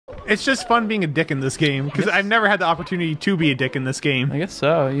It's just fun being a dick in this game because I've never had the opportunity to be a dick in this game. I guess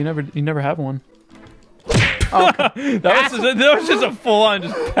so. You never have one. Oh, that was just a full-on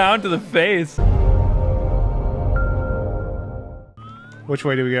just pound to the face. Which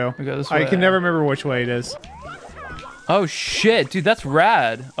way do we go? We go this way. I can never remember which way it is. Oh shit, dude, that's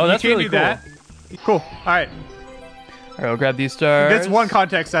rad. Oh, that's really cool. That. Cool. All right. All right, I'll grab these stars. That's one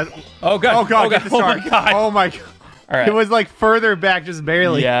context that. Oh god. Oh god. Get the star. Oh my god. Oh my god. All right. It was like further back, just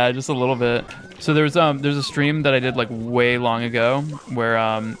barely. Yeah, just a little bit. So there's a stream that I did like way long ago where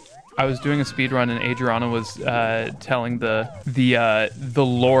I was doing a speed run and Adriana was telling the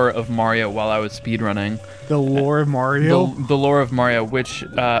lore of Mario while I was speed running. The lore of Mario? The lore of Mario, which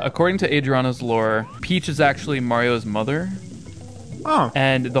according to Adriana's lore, Peach is actually Mario's mother. Oh.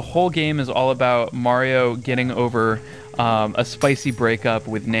 And the whole game is all about Mario getting over a spicy breakup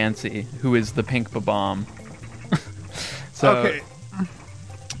with Nancy, who is the pink bomb. So, okay.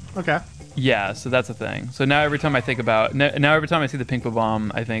 Okay. Yeah, so that's a thing. So now every time I think about now every time I see the pink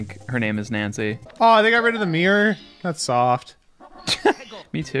bomb, I think her name is Nancy. Oh, they got rid of the mirror. That's soft.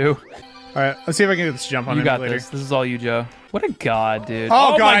 Me too. All right, let's see if I can get this jump on him later. You got this. This is all you, Joe. What a god, dude.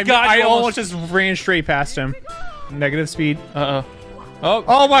 Oh, god, my god! I almost just ran straight past him. Negative speed. Uh-oh. Oh.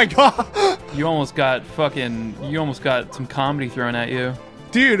 Oh my god. You almost got some comedy thrown at you.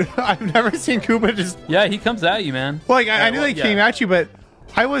 Dude, I've never seen Koopa just... Yeah, he comes at you, man. Like, I knew they came at you, but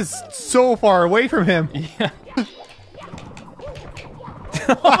I was so far away from him. Yeah.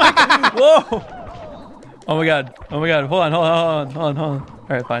 Oh my god. Whoa. Oh my god. Oh my god. Hold on. All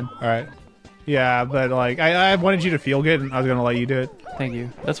right, fine. All right. Yeah, but like, I wanted you to feel good, and I was gonna let you do it. Thank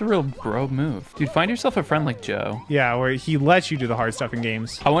you. That's a real bro move. Dude, find yourself a friend like Joe. Yeah, where he lets you do the hard stuff in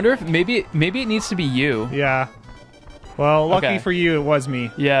games. I wonder if maybe it needs to be you. Yeah. Well, lucky for you, it was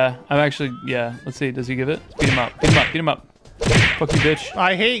me. Yeah, I'm actually, yeah. Let's see, does he give it? Beat him up, beat him up, beat him up. Fuck you, bitch.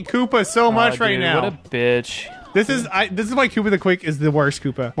 I hate Koopa so much right now. What a bitch. This is why Koopa the Quick is the worst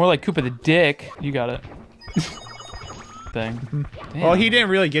Koopa. More like Koopa the Dick. You got it. Thing. Well, he didn't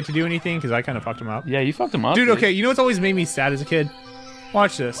really get to do anything because I kind of fucked him up. Yeah, you fucked him up. Dude, okay, you know what's always made me sad as a kid?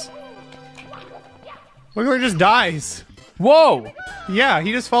 Watch this. Look where he just dies. Whoa! Yeah,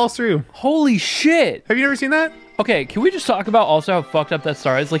 he just falls through. Holy shit! Have you never seen that? Okay, can we just talk about also how fucked up that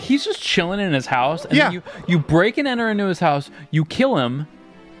star is? Like, he's just chilling in his house, and then you break and enter into his house, you kill him,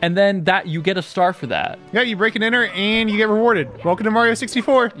 and then you get a star for that. Yeah, you break and enter, and you get rewarded. Welcome to Mario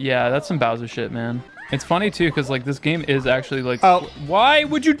 64. Yeah, that's some Bowser shit, man. It's funny, too, because, like, this game is actually, like... Oh. Why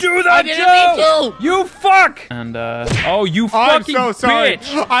would you do that, Joe? You fuck! And, oh, you fucking I'm so sorry.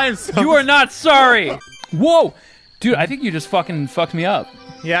 bitch! I'm so You are not sorry! Whoa! Dude, I think you just fucking fucked me up.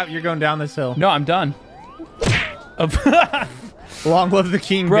 Yeah, you're going down this hill. No, I'm done. Long live the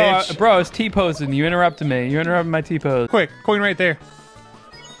king, bitch. Bro, I was T-posing. You interrupted me. You interrupted my T-pose. Quick, coin right there.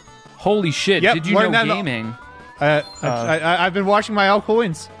 Holy shit, did you know gaming? I've been watching my all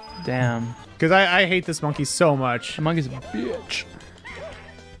coins. Damn. Because I hate this monkey so much. The monkey's a bitch.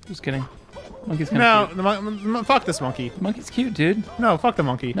 Just kidding. Monkey's kind of cute. Fuck this monkey. The monkey's cute, dude. No, fuck the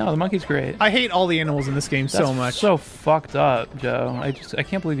monkey. No, the monkey's great. I hate all the animals in this game so much. So fucked up, Joe. I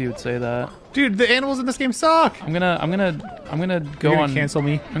can't believe you would say that. Dude, the animals in this game suck. I'm gonna go on. Cancel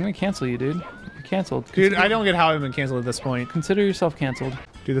me. I'm gonna cancel you, dude. You're canceled. Dude, I don't get how I've been canceled at this point. Consider yourself canceled.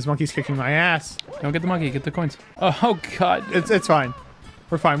 Dude, this monkey's kicking my ass. Don't get the monkey. Get the coins. Oh god. It's fine.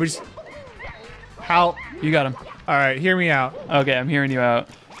 We're fine. We just. How? You got him. All right, hear me out. Okay, I'm hearing you out.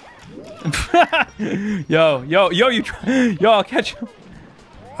 Yo, I'll catch you.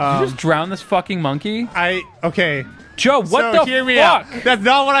 Did you just drown this fucking monkey? Okay. Joe, what the fuck? Hear me out. That's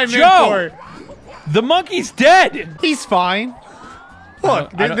not what I meant Joe, for. The monkey's dead. He's fine.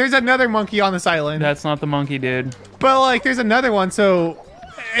 Look, there's another monkey on this island. That's not the monkey, dude. But like, there's another one, so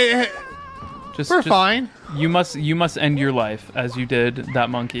we're fine. You must end your life as you did that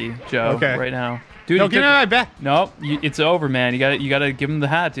monkey, Joe. Okay. Right now. Dude, no, give me my bat. Nope, it's over, man. You gotta give him the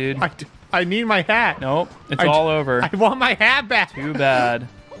hat, dude. I need my hat. Nope, it's all over. I want my hat back. Too bad.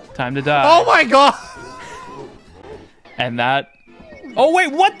 Time to die. Oh my god. And that. Oh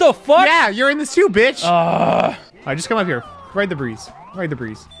wait, what the fuck? Yeah, you're in this too, bitch. I just come up here. Ride the breeze. Ride the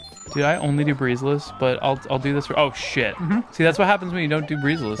breeze. Dude, I only do breezeless, but I'll do this for. Oh shit. See, that's what happens when you don't do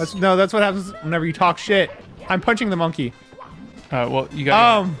breezeless. That's what happens whenever you talk shit. I'm punching the monkey. Well, you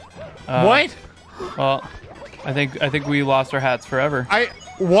got. What? Well, I think we lost our hats forever.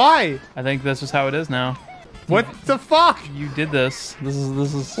 Why? I think this is how it is now. What the fuck? You did this. This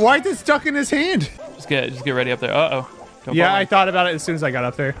is. Why is it stuck in his hand? Just get ready up there. Don't yeah, I thought about it as soon as I got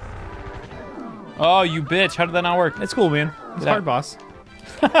up there. Oh, you bitch! How did that not work? It's cool, man. It's a hard boss.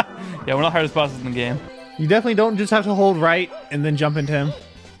 Yeah, one of the hardest bosses in the game. You definitely don't just have to hold right and then jump into him.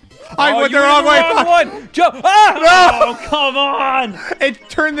 I went you the wrong way. one. Joe. Ah! No! Oh, come on. It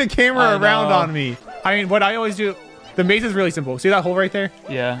turned the camera around on me. I mean, what I always do, the maze is really simple. See that hole right there?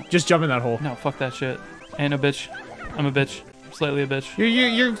 Yeah. Just jump in that hole. No, fuck that shit. Ain't a bitch. I'm a bitch. Slightly a bitch.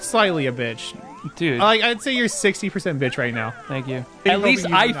 You're slightly a bitch. Dude. Like, I'd say you're 60% bitch right now. Thank you. At least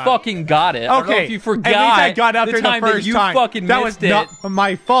I fucking got it. Okay. I don't know if you forgot. At least I got out there the time first that you time. fucking that missed was not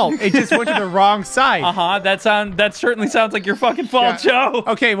my fault. It just went to the wrong side. That certainly sounds like your fucking fault, Joe.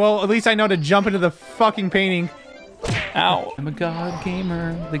 Okay, well, at least I know to jump into the fucking painting. Ow. I'm a god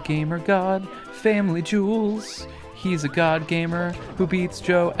gamer, the gamer god, family Jules. He's a god gamer who beats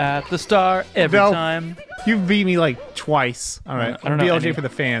Joe at the star every time. You beat me like twice. All right, I don't know BLJ for the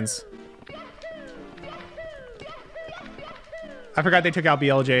fans. I forgot they took out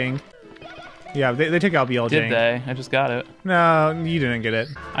BLJing. Yeah, they took out BLJing. Did they? I just got it. No, you didn't get it.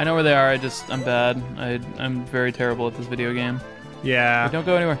 I know where they are. I'm bad. I'm very terrible at this video game. Yeah. But don't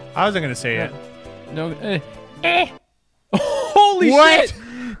go anywhere. I wasn't gonna say it. No. Holy what? shit!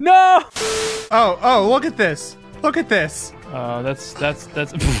 No. Oh, look at this. Look at this. That's.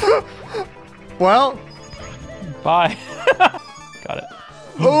 Well. Bye. Got it.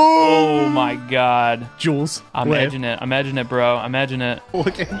 Oh my god. Jules. Imagine it, bro. Imagine it.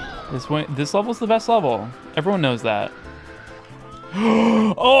 Look at this level's the best level. Everyone knows that.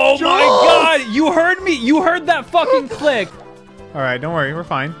 Oh Jules! my god! You heard me! You heard that fucking click! Alright, don't worry, we're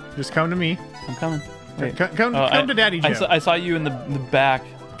fine. Just come to me. I'm coming. Wait. Come to Daddy Joe. I saw you in the back.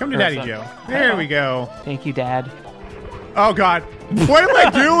 Come to Daddy Joe. There we go. Thank you, Dad. Oh god. What am I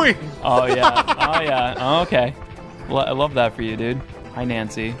doing? Oh yeah. Oh yeah. Oh, okay. I love that for you, dude. Hi,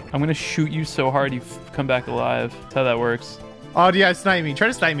 Nancy. I'm gonna shoot you so hard you come back alive. That's how that works. Oh yeah, snipe me. Try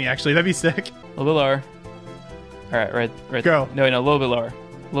to snipe me actually. That'd be sick. A little bit lower. All right, right. Go. No, a little bit lower.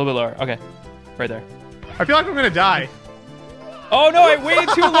 A little bit lower. Okay. Right there. I feel like I'm gonna die. Oh no, I waited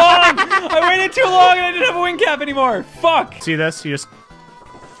too long! I waited too long and I didn't have a wing cap anymore. Fuck! See this?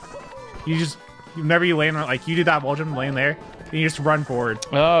 Whenever you land on, like, you do that wall jump laying there, and you just run forward.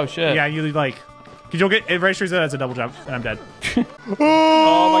 Oh shit. Yeah, you like, cause you'll get, it registers it as a double jump, and I'm dead.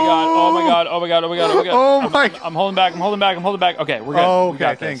 Oh my god, oh my god, oh my god, oh my god, oh my god. Oh my god. I'm holding back, I'm holding back, I'm holding back. Okay, we're good. Oh, We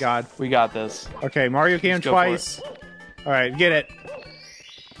got okay, thank this. God. We got this. Okay, Mario Cam Let's go twice. Alright, get it.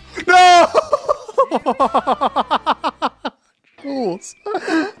 No! Jules.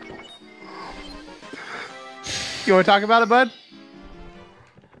 You wanna talk about it, bud?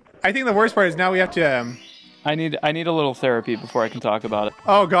 I think the worst part is now we have to, I need a little therapy before I can talk about it.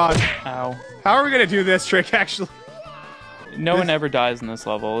 oh god. Ow. How are we gonna do this trick, actually? No one ever dies in this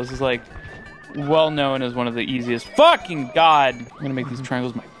level. This is like well known as one of the easiest. Fucking god! I'm gonna make these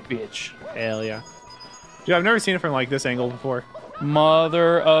triangles my bitch. Hell yeah. Dude, I've never seen it from like this angle before.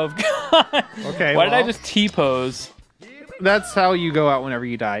 Mother of God. Okay, Why did I just T-pose? That's how you go out whenever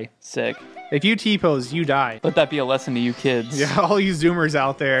you die. Sick. If you T-pose, you die. Let that be a lesson to you kids. Yeah, all you Zoomers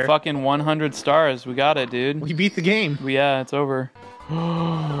out there. Fucking 100 stars. We got it, dude. We beat the game. Yeah, it's over.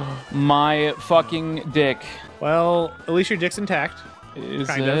 My fucking dick. Well, at least your dick's intact. Is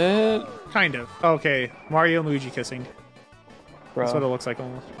Kind it? of. Kind of. Okay, Mario and Luigi kissing. Bro. That's what it looks like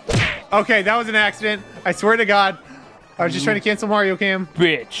almost. Okay, that was an accident. I swear to God. I was just trying to cancel Mario Cam.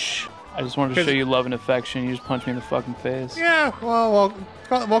 Bitch. I just wanted to show you love and affection. You just punched me in the fucking face. Yeah, well,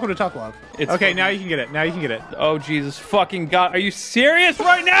 welcome to Tough Love. It's okay, fucking... now you can get it. Now you can get it. Oh, Jesus fucking God. Are you serious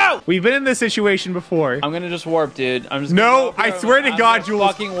right now? We've been in this situation before. I'm gonna just warp, dude. I'm just No, I swear to God, Jules.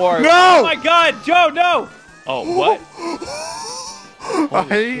 Fucking warp. No! Oh my God, Joe, no! Oh, what?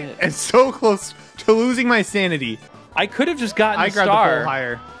 I am so close to losing my sanity. I could have just gotten I the grabbed star. the pole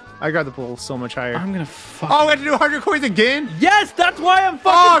higher. I grabbed the pole so much higher. I'm gonna fuck. Oh, we have to do 100 coins again? Yes, that's why I'm Oh,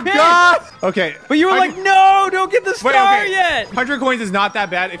 fucking pissed. God! Okay. But you were like, no, don't get the star okay. yet. 100 coins is not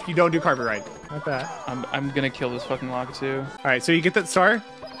that bad if you don't do carpet ride. Not bad. I'm gonna kill this fucking lock too. All right, so you get that star.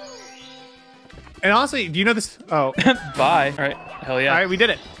 And honestly, do you know this? Oh. Bye. All right. Hell yeah. All right, we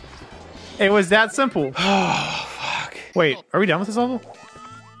did it. It was that simple. Oh, fuck. Wait, are we done with this level?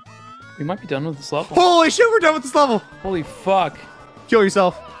 We might be done with this level. Holy shit, we're done with this level. Holy fuck. Kill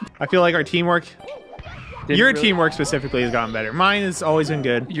yourself. I feel like our teamwork, your really- teamwork specifically has gotten better. Mine has always been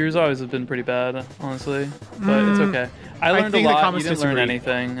good. Yours always have been pretty bad, honestly. But it's okay. I learned a think the lot. You comments didn't learn disagree.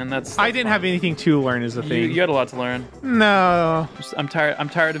 anything, and that's I didn't have anything to learn is the thing. you had a lot to learn. No. I'm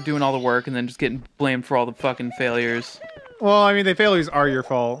tired of doing all the work and then just getting blamed for all the fucking failures. Well, I mean, the failures are your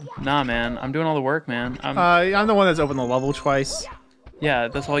fault. Nah, man. I'm doing all the work, man. I'm the one that's opened the level twice. Yeah,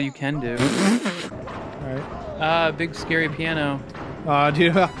 that's all you can do. Alright. Big scary piano.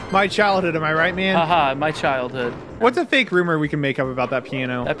 Dude, my childhood, am I right, man? Haha, my childhood. What's a fake rumor we can make up about that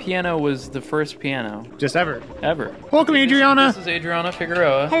piano? That piano was the first piano Just ever. ever. Welcome, Adriana. This is Adriana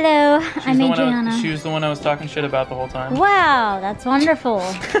Figueroa. Hello, I'm the one Adriana. she was the one I was talking shit about the whole time. Wow, that's wonderful.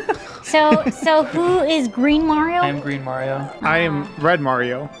 So who is Green Mario? I am Green Mario. I am Red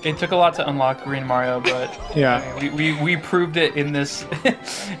Mario. It took a lot to unlock Green Mario, but Yeah. we proved it in this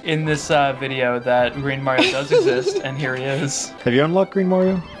in this video that Green Mario does exist, and here he is. Have you unlocked Green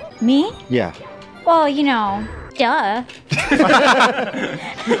Mario? Me? Yeah. Well, you know, duh.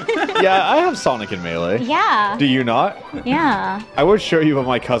 Yeah, I have Sonic in Melee. Yeah. Do you not? Yeah. I would show you, but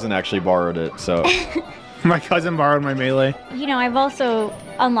my cousin actually borrowed it, so... My cousin borrowed my Melee. You know, I've also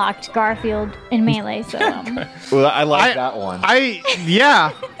unlocked Garfield in Melee, so Well, I like that one.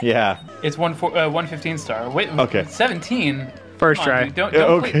 Yeah. Yeah. It's 115 star. Wait, Okay. 17. First Come on, try. dude. Don't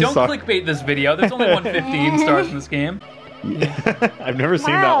Okay, don't sorry. clickbait this video. There's only 115 stars in this game. I've never seen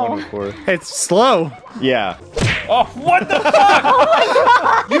that Wow. one before. It's slow. Yeah. Oh, what the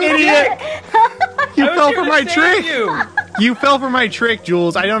fuck? You idiot. You I was fell here for to my save trick. You. You fell for my trick,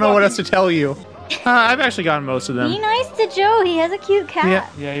 Jules. I don't know what else to tell you. I've actually gotten most of be them. nice to Joe. He has a cute cat. Yeah.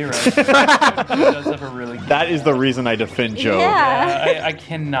 Yeah, you're right. He does have a really cute. That is the reason I defend Joe. Yeah. I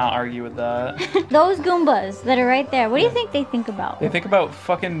cannot argue with that. Those Goombas that are right there. What do you think they think about? They think about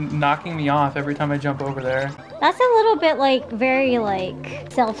fucking knocking me off every time I jump over there. That's a little bit like very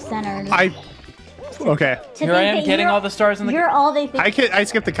like self-centered. Okay. To Here I think am that getting you're- all the stars in the You're all they think. I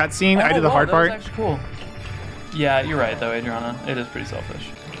skipped the cutscene. I did the wow, hard that was part. actually cool. Yeah, you're right though, Adriana. It is pretty selfish.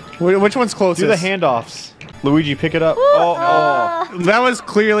 Which one's closest? Do the handoffs. Luigi, pick it up. Oh. That was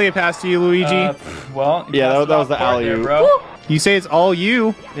clearly a pass to you, Luigi. Well, you Yeah, passed that it was the off court there, alley-oop. bro. You say it's all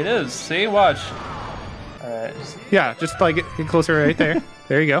you. It is. See, watch. All right. Yeah, just like get closer right there.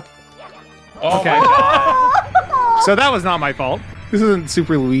 There you go. Oh Okay. my god. So that was not my fault. This isn't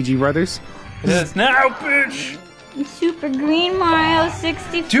Super Luigi Brothers. It is now, bitch. Super Green Mario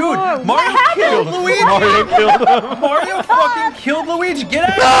 64. Dude, What Mario happened? killed Luigi. Mario killed him. Mario fucking killed Luigi. Get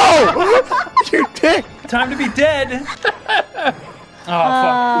out. No! You dick! Time to be dead. Oh,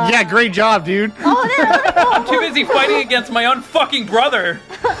 fuck. Yeah, great job, dude. Oh, I'm too busy fighting against my unfucking brother.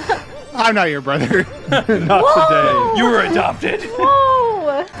 I'm not your brother. Not today. You were adopted.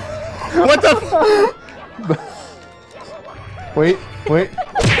 Whoa! What the? Wait.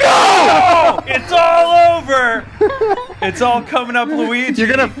 Oh, it's all over. It's all coming up, Luigi. You're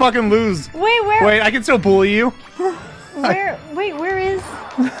gonna fucking lose. Wait, where? Wait, I can still bully you. Wait, where is?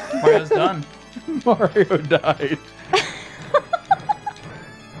 Mario's done. Mario died.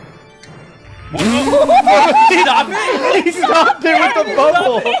 Stop it. He stopped it with the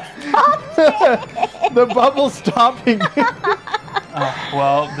bubble. The bubble's stopping.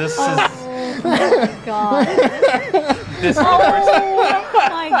 Well, this is Oh God! this Oh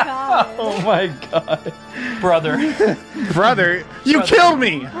my God! Oh my god. brother. Brother, you killed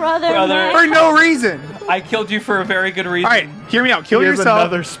me Brother, Brother. for no reason. I killed you for a very good reason. All right, hear me out. Kill Here's yourself.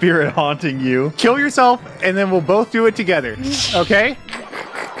 another spirit haunting you. Kill yourself, and then we'll both do it together. Okay?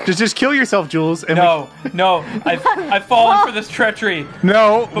 Just kill yourself, Jules. And No, I've fallen for this treachery.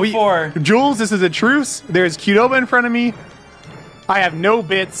 we, Jules, this is a truce. There's Qdoba in front of me. I have no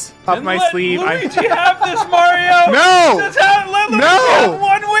bits up Then my let sleeve. Luigi have this, Mario. No! Just let Luigi No! have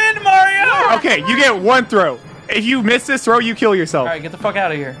one win, Mario. Okay, you get one throw. If you miss this throw, you kill yourself. All right, get the fuck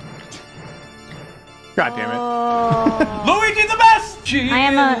out of here. God damn it. Oh. Luigi the best. She I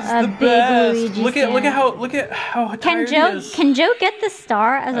am a is the big best. Luigi Look fan. at how Can tired he Joe is. can Joe get the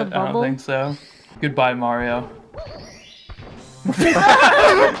star as a I bubble? don't think so. Goodbye, Mario.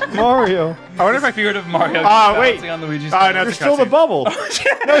 Mario. I wonder if I Spirit of Mario. wait. bouncing on Luigi's no, head. it's There's still the cutscene. bubble.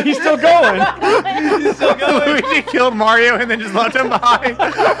 No, he's still going. He's still going. Luigi killed Mario and then just left him behind.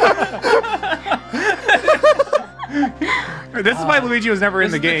 This is why Luigi was never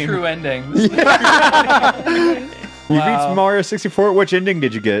in This the is game. the true ending. This is the true ending. You Wow. beat Mario 64. Which ending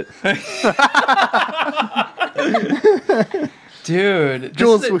did you get? Dude,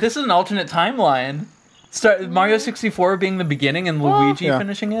 Jules, this is an alternate timeline. Mario 64 being the beginning and Luigi Yeah.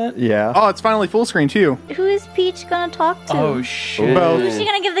 finishing it. Yeah. Oh, it's finally full screen too. Who is Peach gonna talk to? Oh shit! Both. Who's she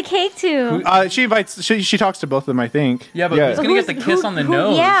gonna give the cake to? She invites. She talks to both of them, I think. Yeah, but Yeah. who's gonna get the kiss on the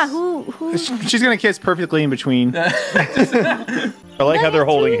nose? Yeah, who? She's gonna kiss perfectly in between. I like how they're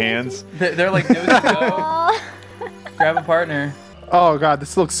holding hands. They're like, "Nose to go. Oh. Grab a partner." Oh god,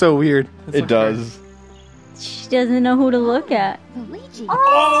 this looks so weird. This It looks does. She doesn't know who to look at. Luigi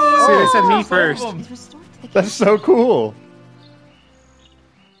Oh, See, they said me both of first. them. is restored to the That's so cool.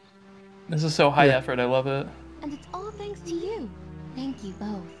 This is so high effort. I love it. and it's all thanks to you. Thank you both.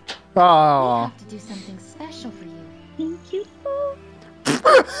 We Oh, have to do something special for you. Thank you.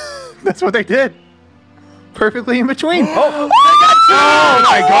 that's what they did. perfectly in between. Oh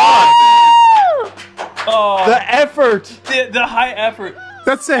my god! Oh, The effort. the high effort.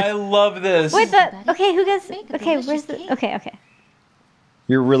 That's I it. love this. Wait, okay, who gets? Make a Okay, delicious where's the? cake. Okay.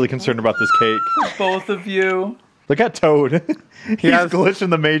 You're really concerned about this cake. Both of you. Look at Toad. He's Yeah. glitching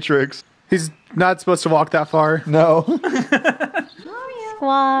the Matrix. He's not supposed to walk that far. No. Mario.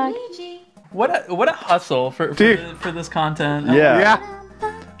 Squawk. Luigi. What a hustle for Dude. for this content. Yeah. Yeah.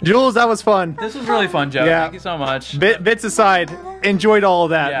 Jules, that was fun. This was really fun, Joe. Yeah. Thank you so much. Bits aside, enjoyed all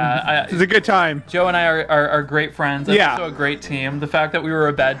of that. Yeah, it was a good time. Joe and I are great friends. That's Yeah. also a great team. The fact that we were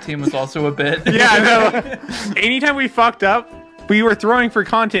a bad team was also a bit. Yeah, no. Anytime we fucked up, we were throwing for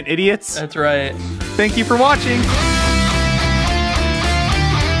content, idiots. That's right. Thank you for watching.